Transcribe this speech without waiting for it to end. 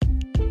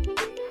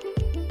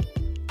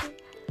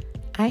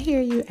I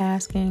hear you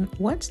asking,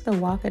 what's the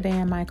Walk a Day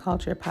in My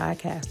Culture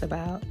podcast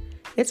about?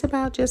 It's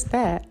about just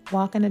that,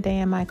 walking a day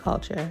in my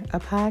culture, a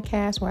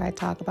podcast where I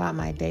talk about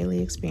my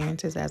daily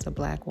experiences as a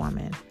Black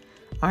woman.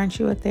 Aren't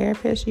you a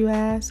therapist, you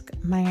ask?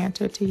 My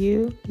answer to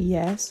you,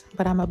 yes,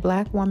 but I'm a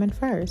Black woman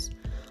first.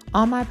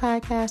 On my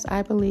podcast,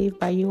 I believe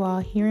by you all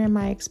hearing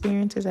my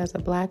experiences as a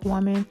Black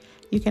woman,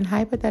 you can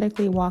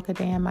hypothetically walk a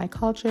day in my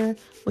culture,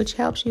 which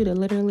helps you to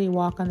literally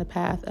walk on the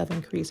path of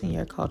increasing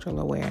your cultural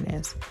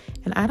awareness.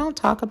 And I don't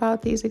talk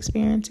about these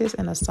experiences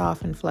in a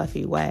soft and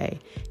fluffy way.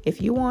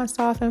 If you want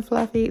soft and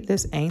fluffy,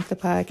 this ain't the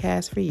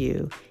podcast for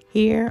you.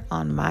 Here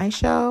on my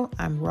show,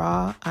 I'm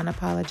raw,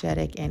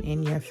 unapologetic, and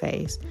in your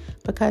face.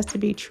 Because to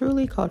be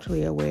truly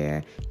culturally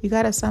aware, you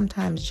gotta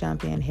sometimes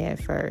jump in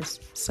head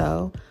first.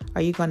 So,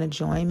 are you gonna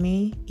join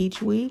me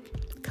each week?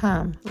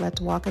 Come,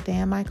 let's walk a day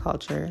in my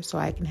culture so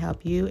I can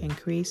help you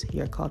increase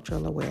your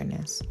cultural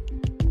awareness.